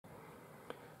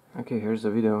Okay, here's a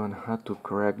video on how to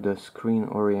correct the screen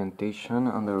orientation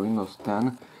under Windows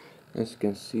 10. As you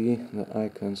can see, the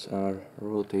icons are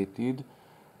rotated,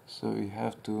 so you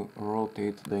have to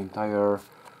rotate the entire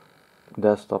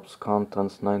desktop's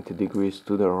contents 90 degrees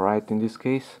to the right in this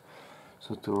case.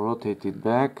 So to rotate it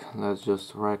back, let's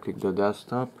just right click the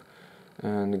desktop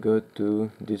and go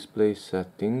to display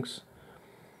settings,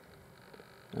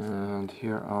 and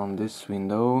here on this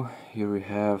window, here we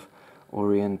have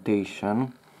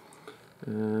orientation,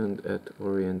 and at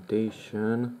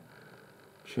orientation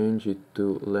change it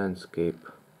to landscape,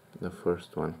 the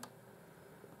first one,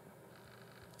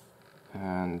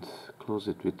 and close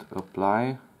it with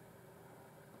apply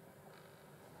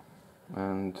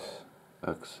and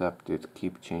accept it,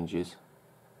 keep changes.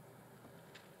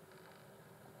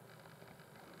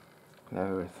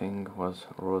 Everything was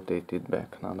rotated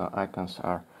back. Now the icons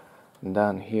are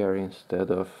done here instead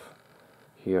of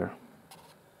here.